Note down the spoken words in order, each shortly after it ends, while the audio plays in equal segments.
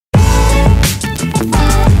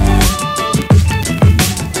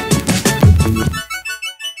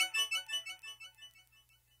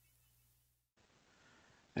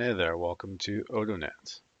Hey there, welcome to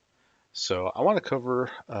OdoNet. So I want to cover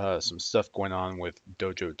some stuff going on with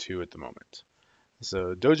Dojo 2 at the moment.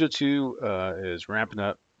 So Dojo 2 is ramping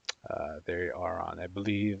up. They are on, I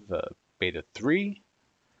believe, Beta 3,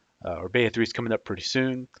 or Beta 3 is coming up pretty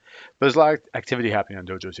soon. But there's a lot of activity happening on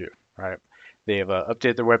Dojo 2, right? They've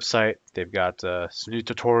updated their website. They've got some new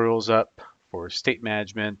tutorials up for state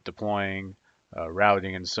management, deploying,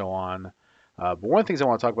 routing, and so on. But one of the things I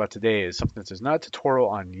want to talk about today is something that there's not a tutorial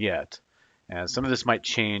on yet, and some of this might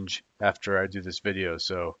change after I do this video,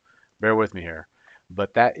 so bear with me here.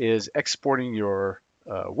 But that is exporting your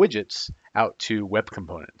widgets out to web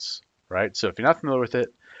components, right? So if you're not familiar with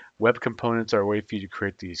it, web components are a way for you to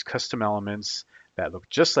create these custom elements that look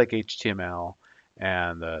just like HTML,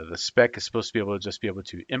 and the spec is supposed to be able to just be able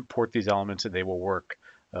to import these elements, and they will work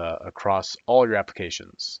across all your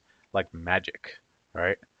applications like magic,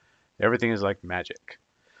 right? Everything is like magic.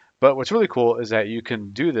 But what's really cool is that you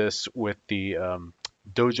can do this with the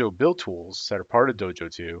Dojo build tools that are part of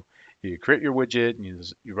Dojo 2. You create your widget, and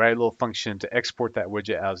you write a little function to export that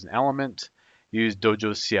widget as an element. Use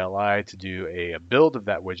Dojo CLI to do a build of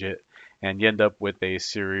that widget, and you end up with a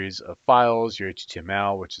series of files, your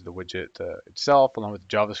HTML, which is the widget itself, along with the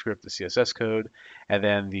JavaScript, the CSS code, and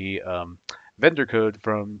then the vendor code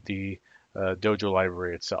from the Dojo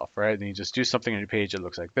library itself, right? And you just do something on your page that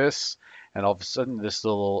looks like this, and all of a sudden this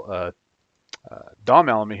little DOM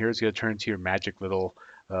element here is going to turn into your magic little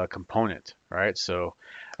component, right? So,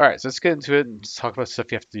 all right, so let's get into it and talk about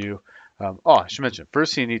stuff you have to do. I should mention,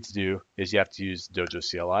 first thing you need to do is you have to use Dojo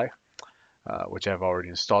CLI, which I've already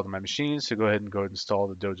installed on my machine. So go ahead and install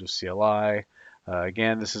the Dojo CLI.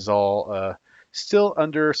 Again, this is all still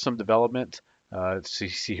under some development. So you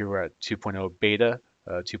see here we're at 2.0 beta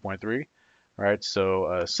 2.3. Right,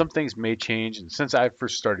 so some things may change, and since I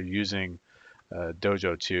first started using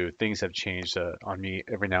Dojo 2, things have changed on me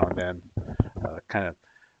every now and then, kind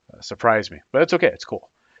of surprise me, but it's okay, it's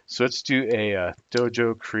cool. So let's do a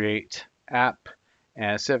Dojo create app,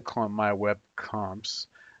 and instead of calling my web comps,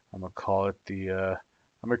 I'm gonna call it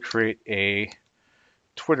I'm gonna create a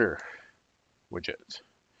Twitter widget,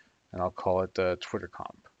 and I'll call it Twitter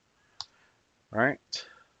comp. All right,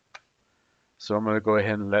 so I'm gonna go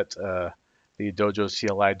ahead and let the Dojo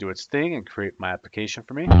CLI do its thing and create my application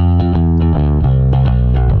for me.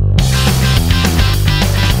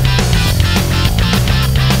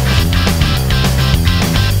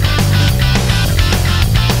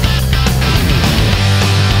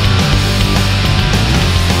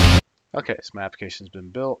 Okay, so my application's been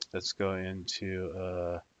built. Let's go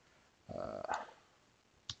into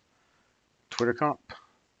Twitter comp,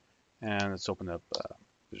 and let's open up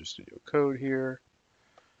Visual Studio Code here.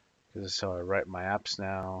 This is how I write my apps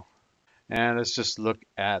now. And let's just look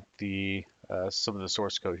at the some of the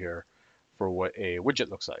source code here for what a widget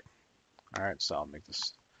looks like. All right, so I'll make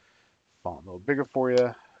this font a little bigger for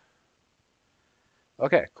you.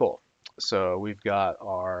 Okay, cool. So we've got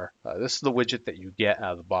our, this is the widget that you get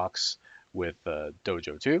out of the box with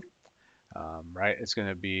Dojo 2. Right, it's going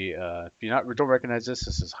to be, if you don't recognize this,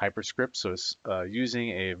 this is Hyperscript. So it's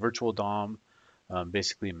using a virtual DOM,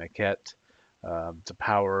 basically maquette, to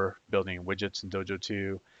power building widgets in Dojo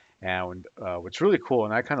 2. And what's really cool,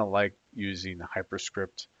 and I kind of like using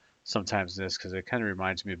Hyperscript sometimes in this because it kind of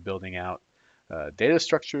reminds me of building out data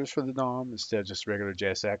structures for the DOM instead of just regular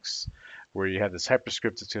JSX, where you have this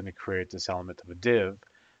hyperscript that's going to create this element of a div.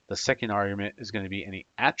 The second argument is going to be any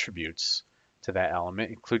attributes to that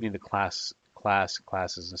element, including the classes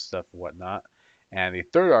and stuff and whatnot. And the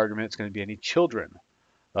third argument is going to be any children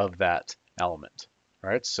of that element,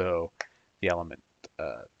 right? So the element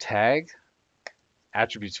tag,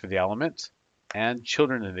 attributes for the element, and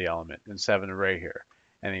children of the element instead of an array here.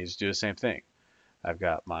 And then you just do the same thing. I've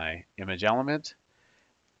got my image element,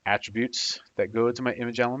 attributes that go to my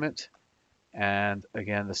image element, and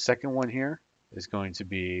again, the second one here is going to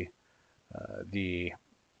be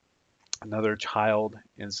another child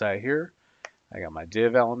inside here. I got my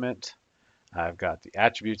div element, I've got the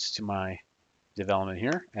attributes to my div element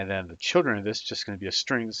here, and then the children of this is just going to be a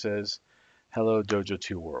string that says hello Dojo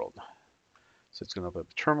 2 world. So it's going to open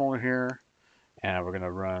up a terminal here, and we're going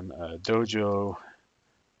to run Dojo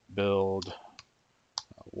build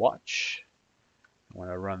watch. When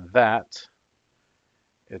I run that,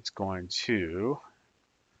 it's going to,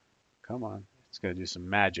 come on, it's going to do some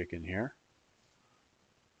magic in here.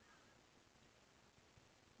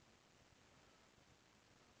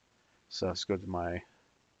 So let's go to my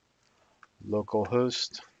local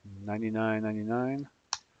host 9999.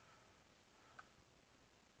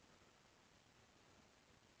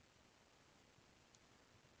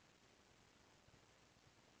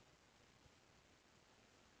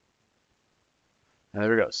 And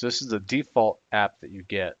there we go. So this is the default app that you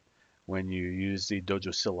get when you use the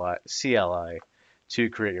Dojo CLI to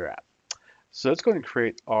create your app. So let's go ahead and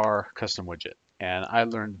create our custom widget. And I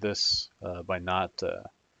learned this by not,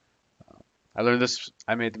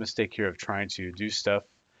 I made the mistake here of trying to do stuff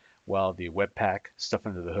while the Webpack stuff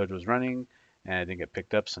under the hood was running, and it didn't get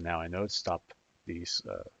picked up. So now I know to stop these,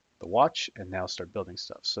 the watch and now start building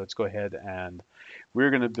stuff. So let's go ahead and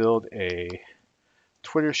we're going to build a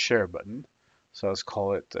Twitter share button. So let's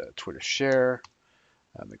call it Twitter share.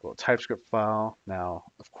 Make a little TypeScript file. Now,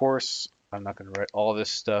 of course, I'm not going to write all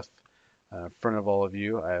this stuff in front of all of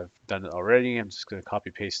you. I've done it already. I'm just going to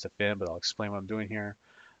copy paste stuff in, but I'll explain what I'm doing here.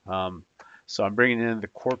 So I'm bringing in the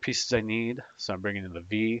core pieces I need. So I'm bringing in the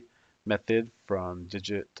V method from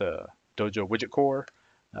Dojo widget core,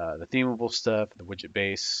 the themable stuff, the widget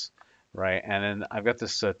base, right? And then I've got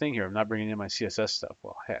this thing here. I'm not bringing in my CSS stuff.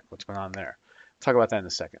 Well, heck, what's going on there? Talk about that in a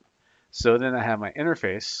second. So then I have my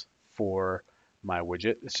interface for my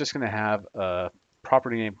widget. It's just going to have a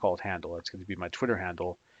property name called handle. It's going to be my Twitter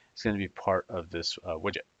handle. It's going to be part of this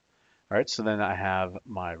widget. All right, so then I have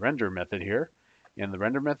my render method here. In the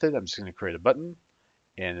render method, I'm just going to create a button,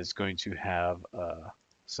 and it's going to have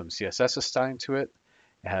some CSS assigned to it.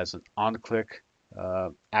 It has an on-click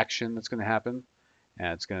action that's going to happen,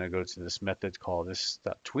 and it's going to go to this method called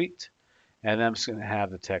this.tweet, and then I'm just going to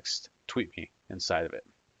have the text tweet me inside of it.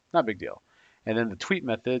 Not a big deal. And then the tweet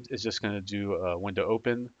method is just going to do a window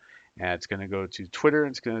open, and it's going to go to Twitter,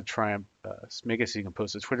 and it's going to try and make it so you can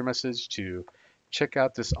post a Twitter message to check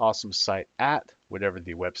out this awesome site at whatever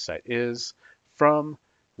the website is from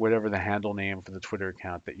whatever the handle name for the Twitter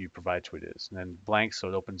account that you provide to it is. And then blank, so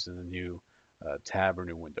it opens in a new tab or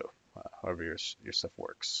new window, however your stuff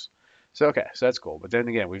works. So, okay, so that's cool. But then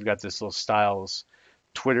again, we've got this little styles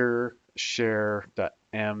Twitter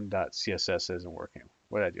share.m.css isn't working.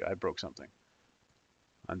 What did I do? I broke something.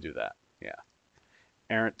 Undo that. Yeah.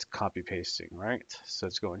 Errant copy pasting, right? So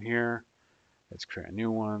let's go in here. Let's create a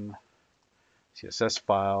new one. CSS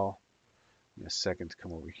file. In a second to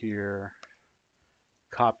come over here.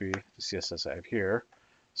 Copy the CSS I have here.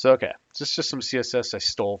 So, okay, this is just some CSS I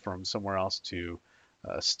stole from somewhere else to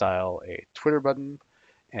style a Twitter button.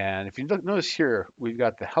 And if you notice here, we've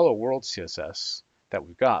got the Hello World CSS that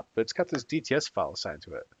we've got, but it's got this DTS file assigned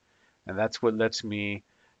to it. And that's what lets me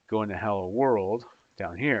go into Hello World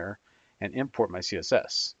down here and import my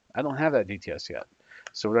CSS. I don't have that DTS yet.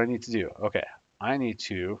 So what do I need to do? Okay, I need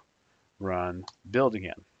to run build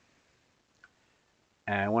again.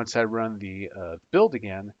 And once I run the build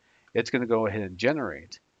again, it's going to go ahead and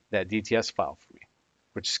generate that DTS file for me,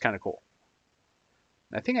 which is kind of cool.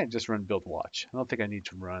 I think I just run build watch. I don't think I need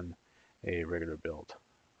to run a regular build.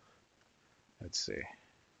 Let's see.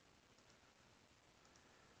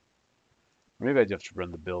 Maybe I just have to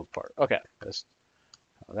run the build part. Okay, let's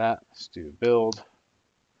do that. Let's do build.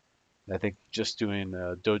 I think just doing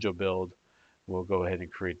a Dojo build will go ahead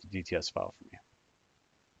and create the DTS file for me.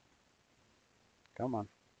 Come on.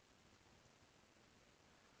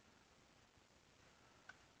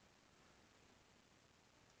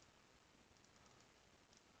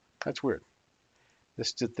 That's weird.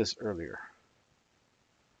 This did this earlier.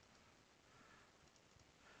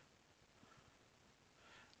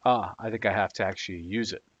 I think I have to actually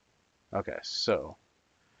use it. Okay, so,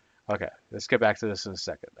 okay, let's get back to this in a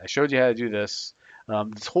second. I showed you how to do this.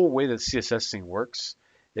 This whole way that CSS thing works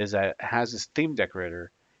is that it has this theme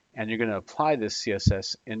decorator, and you're going to apply this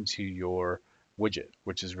CSS into your widget,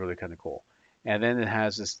 which is really kind of cool. And then it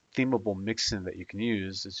has this themable mixin that you can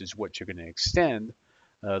use. This is what you're going to extend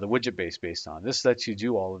the widget base based on. This lets you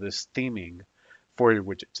do all of this theming for your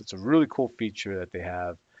widgets. It's a really cool feature that they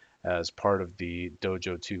have as part of the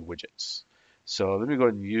Dojo 2 widgets. So let me go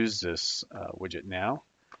ahead and use this widget now.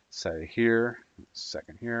 Say here,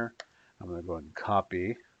 second here. I'm going to go ahead and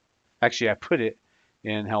copy. Actually, I put it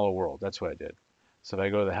in Hello World. That's what I did. So if I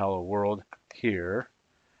go to the Hello World here,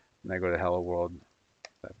 and I go to Hello World,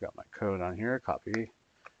 I've got my code on here, copy.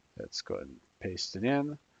 Let's go ahead and paste it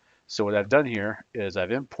in. So what I've done here is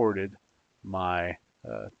I've imported my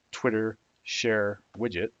Twitter share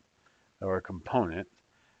widget or component,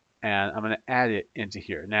 and I'm going to add it into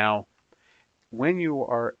here. Now, when you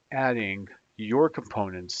are adding your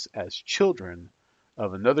components as children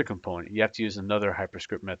of another component, you have to use another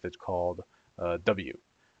hyperscript method called W.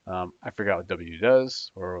 I forgot what W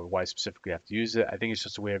does or why specifically I have to use it. I think it's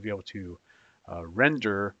just a way of being able to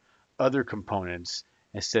render other components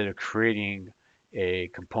instead of creating a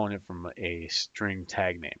component from a string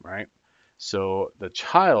tag name, right? So the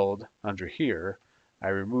child under here, I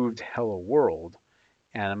removed hello world,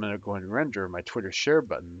 and I'm going to go ahead and render my Twitter share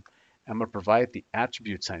button. I'm going to provide the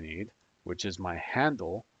attributes I need. which is my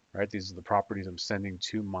handle, right? These are the properties I'm sending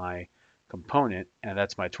to my component, and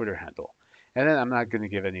that's my Twitter handle. And then I'm not going to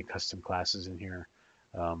give any custom classes in here.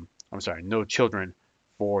 I'm sorry, no children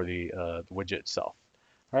for the widget itself.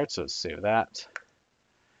 All right, so let's save that.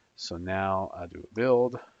 So now I do a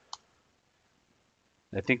build.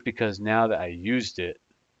 I think because now that I used it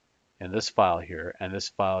in this file here, and this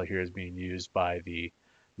file here is being used by the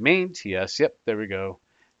main TS, yep, there we go.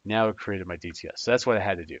 Now it created my DTS. So that's what I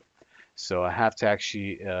had to do. So I have to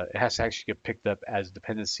actually, it has to actually get picked up as a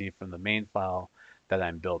dependency from the main file that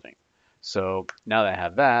I'm building. So now that I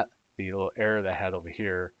have that, the little error that I had over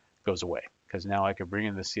here goes away, because now I can bring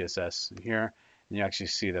in the CSS in here, and you actually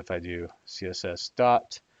see that if I do CSS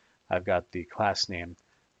dot, I've got the class name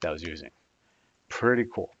that I was using. Pretty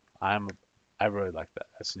cool. I really like that.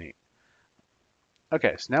 That's neat.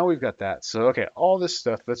 Okay, so now we've got that. So okay, all this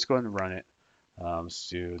stuff, let's go ahead and run it. Let's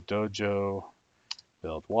do Dojo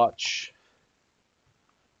build watch.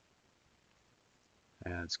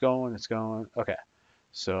 And it's going, it's going. Okay,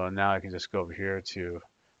 so now I can just go over here to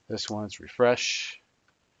this one, it's refresh.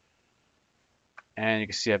 And you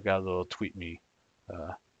can see I've got a little tweet me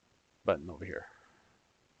button over here.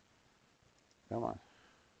 Come on.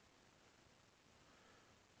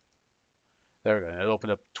 There we go. It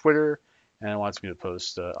opened up Twitter, and it wants me to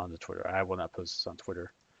post on the Twitter. I will not post this on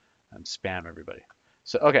Twitter and spam everybody.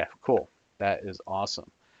 So, okay, cool. That is awesome.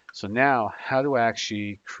 So now, how do I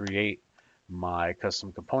actually create my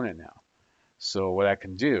custom component now? So what I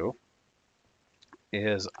can do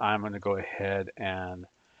is I'm going to go ahead and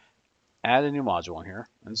add a new module in here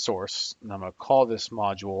in source, and I'm going to call this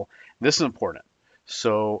module. This is important.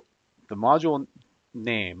 So the module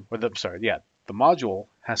name, or the module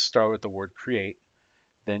has to start with the word create.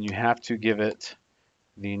 Then you have to give it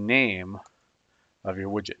the name of your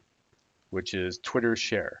widget, which is Twitter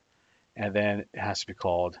share, and then it has to be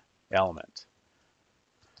called element.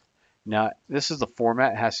 Now, this is the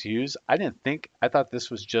format it has to use. I thought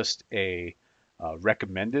this was just a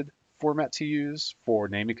recommended format to use for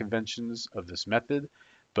naming conventions of this method,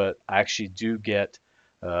 but I actually do get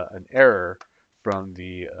an error from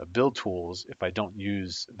the build tools if I don't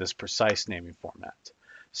use this precise naming format.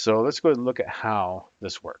 So let's go ahead and look at how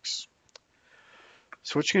this works.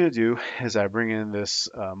 So what you're going to do is I bring in this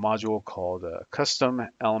module called custom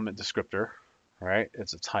element descriptor, right?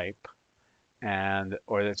 It's a type,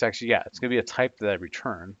 or it's actually, yeah, it's going to be a type that I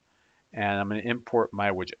return, and I'm going to import my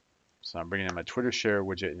widget. So I'm bringing in my Twitter share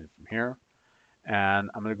widget in from here, and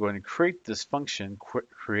I'm going to go ahead and create this function,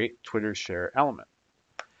 create Twitter share element.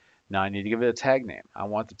 Now I need to give it a tag name. I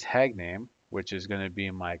want the tag name, which is going to be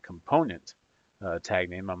my component tag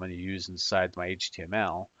name I'm going to use inside my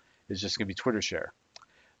HTML, is just going to be Twitter share.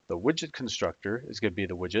 The widget constructor is going to be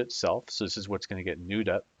the widget itself, so this is what's going to get newed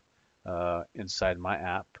up inside my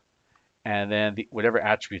app. And then whatever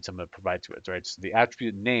attributes I'm going to provide to it, right? So the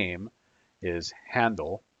attribute name is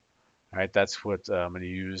handle, right? That's what I'm going to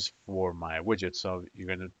use for my widget. So you're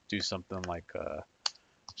going to do something like,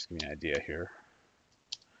 just give me an idea here.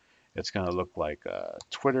 It's going to look like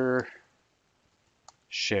Twitter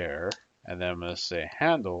share, and then I'm going to say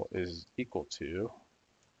handle is equal to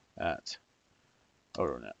at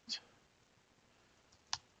Odonet.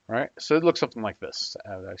 Right? So it looks something like this.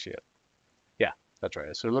 Actually, yeah, that's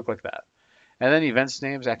right. So it looked like that. And then events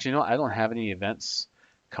names. Actually, no, I don't have any events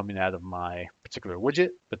coming out of my particular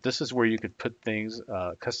widget, but this is where you could put things,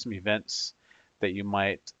 custom events that you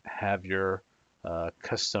might have your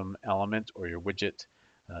custom element or your widget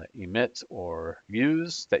emit or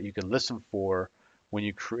use that you can listen for when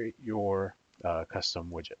you create your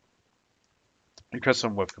custom widget, your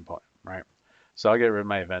custom web component, right? So I'll get rid of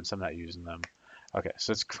my events. I'm not using them. Okay,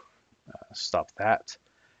 so let's stop that.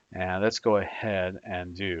 And let's go ahead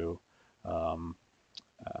and do,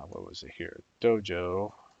 what was it here?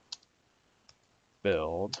 Dojo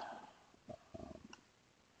build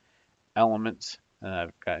element, and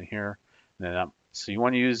I've got here. And then so you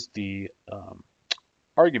want to use the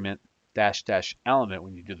argument dash dash element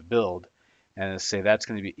when you do the build, and say that's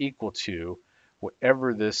going to be equal to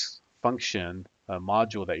whatever this function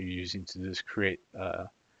module that you're using to just create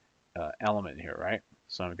element here, right?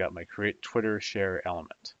 So I've got my create Twitter share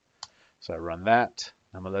element. So I run that.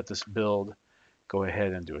 I'm going to let this build go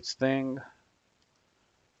ahead and do its thing.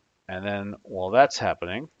 And then while that's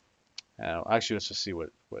happening, actually let's just see what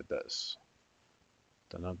it does.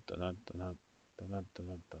 Dun-dun, dun-dun, dun-dun, dun-dun,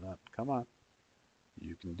 dun-dun, dun-dun. Come on.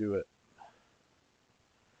 You can do it.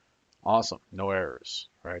 Awesome. No errors.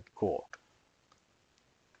 All right, cool.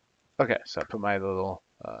 Okay, so I put my little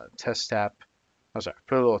test app. Put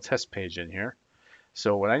a little test page in here.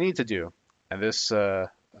 So what I need to do, and this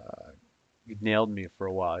nailed me for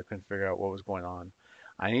a while. I couldn't figure out what was going on.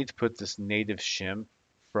 I need to put this native shim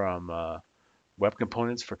from web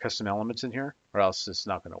components for custom elements in here, or else it's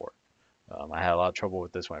not going to work. I had a lot of trouble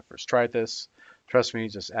with this when I first tried this. Trust me,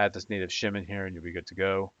 just add this native shim in here and you'll be good to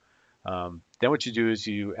go. Then what you do is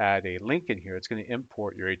you add a link in here. It's going to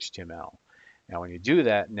import your HTML. Now when you do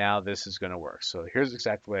that, now this is going to work. So here's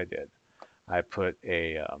exactly what I did. I put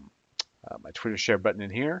my Twitter share button in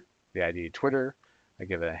here, the ID Twitter. I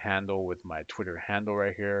give it a handle with my Twitter handle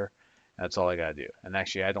right here. That's all I got to do. And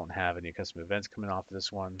actually, I don't have any custom events coming off of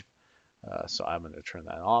this one. So I'm going to turn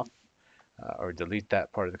that off or delete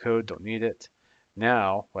that part of the code. Don't need it.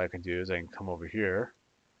 Now, what I can do is I can come over here,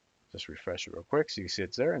 just refresh it real quick so you can see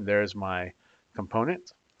it's there. And there's my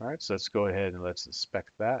component. All right, so let's go ahead and let's inspect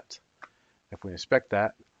that. If we inspect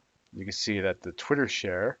that, you can see that the Twitter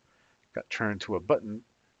share got turned to a button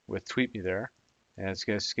with Tweet Me there. And it's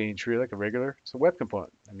going to scan tree like a regular. It's a web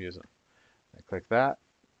component I'm using. I click that,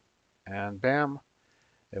 and bam,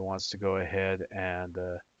 it wants to go ahead and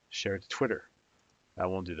share it to Twitter. I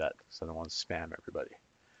won't do that because I don't want to spam everybody.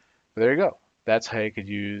 But there you go. That's how you could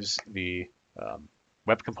use the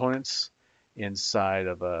web components inside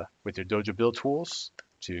of with your Dojo build tools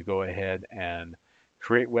to go ahead and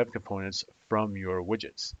create web components from your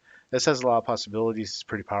widgets. This has a lot of possibilities. It's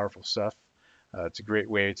pretty powerful stuff. It's a great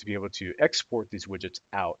way to be able to export these widgets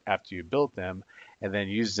out after you build them and then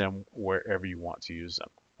use them wherever you want to use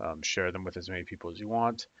them. Share them with as many people as you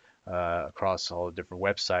want across all the different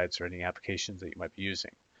websites or any applications that you might be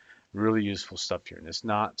using. Really useful stuff here. And it's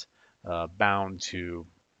not bound to,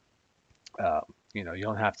 you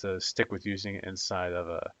don't have to stick with using it inside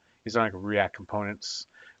of these aren't like React components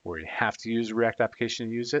where you have to use a React application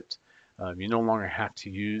to use it. You no longer have to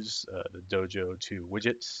use the Dojo 2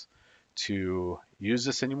 widgets to use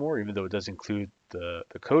this anymore, even though it does include the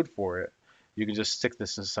code for it. You can just stick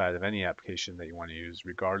this inside of any application that you want to use,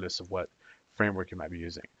 regardless of what framework you might be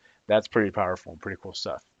using. That's pretty powerful and pretty cool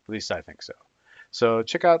stuff. At least I think so. So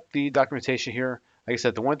check out the documentation here. Like I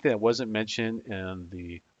said, the one thing that wasn't mentioned in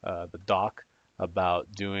the doc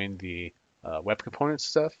about doing the web component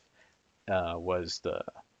stuff was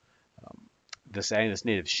adding this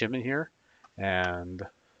native shim in here. And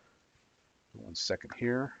 1 second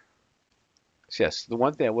here. So yes, the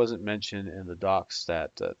one thing that wasn't mentioned in the docs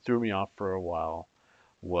that threw me off for a while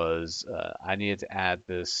was I needed to add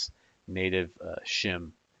this native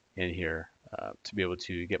shim in here to be able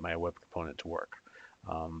to get my web component to work.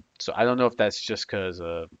 So I don't know if that's just because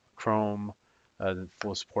Chrome didn't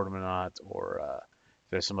fully support them or not, or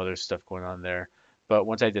there's some other stuff going on there. But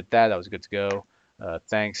once I did that, I was good to go.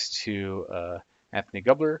 Thanks to Anthony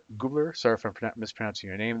Gubler, sorry if I'm mispronouncing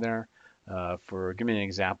your name there, for giving me an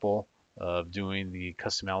example of doing the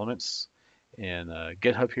custom elements in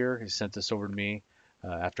GitHub here. He sent this over to me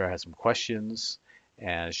after I had some questions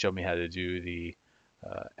and showed me how to do the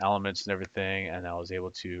elements and everything. And I was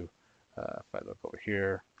able to, if I look over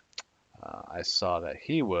here, I saw that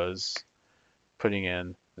he was putting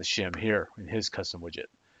in the shim here in his custom widget.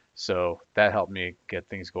 So that helped me get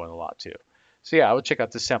things going a lot too. So yeah, I would check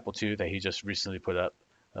out this sample too that he just recently put up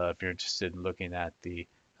if you're interested in looking at the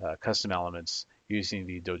custom elements using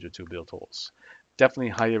the Dojo 2 build tools. Definitely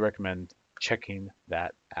highly recommend checking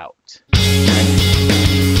that out.